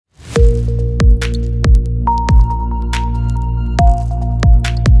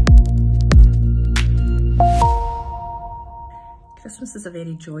is a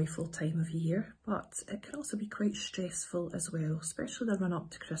very joyful time of year, but it can also be quite stressful as well, especially the run up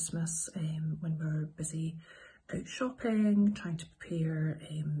to Christmas when we're busy out shopping, trying to prepare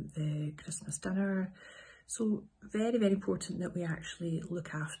the Christmas dinner. So very, very important that we actually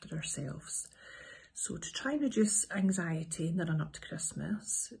look after ourselves. So to try and reduce anxiety in the run up to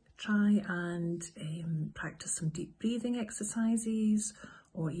Christmas, try and practice some deep breathing exercises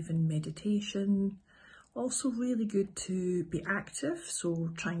or even meditation. Also really good to be active, so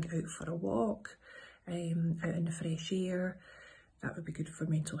try and get out for a walk, out in the fresh air. That would be good for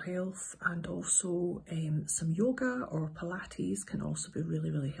mental health, and also some yoga or Pilates can also be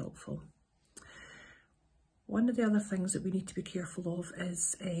really, really helpful. One of the other things that we need to be careful of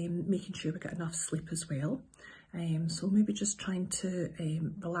is making sure we get enough sleep as well. So maybe just trying to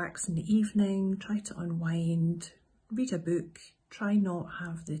relax in the evening, try to unwind, read a book, try not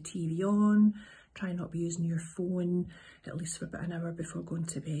have the TV on, try not be using your phone at least for about an hour before going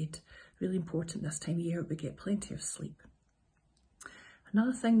to bed. Really important this time of year we get plenty of sleep.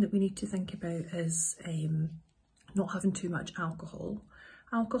 Another thing that we need to think about is not having too much alcohol.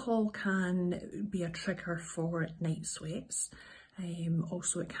 Alcohol can be a trigger for night sweats.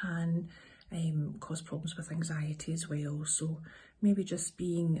 Also it can cause problems with anxiety as well. So maybe just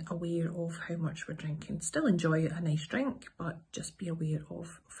being aware of how much we're drinking. Still enjoy a nice drink, but just be aware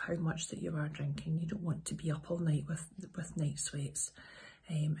of how much that you are drinking. You don't want to be up all night with night sweats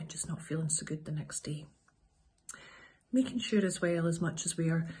and just not feeling so good the next day. Making sure as well, as much as we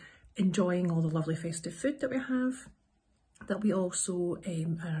are enjoying all the lovely festive food that we have, that we also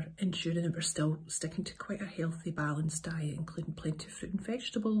are ensuring that we're still sticking to quite a healthy, balanced diet, including plenty of fruit and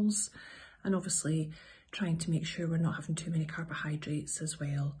vegetables, and obviously trying to make sure we're not having too many carbohydrates as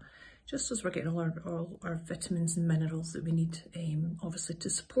well, just as we're getting all our vitamins and minerals that we need, obviously to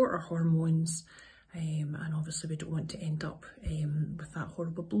support our hormones, and obviously we don't want to end up with that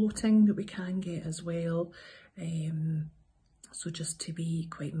horrible bloating that we can get as well. So just to be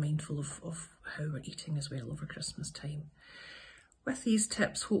quite mindful of how we're eating as well over Christmas time. With these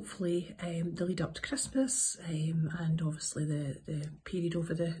tips, hopefully the lead up to Christmas and obviously the period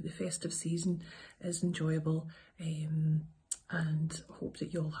over the festive season is enjoyable, and hope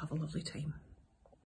that you all have a lovely time.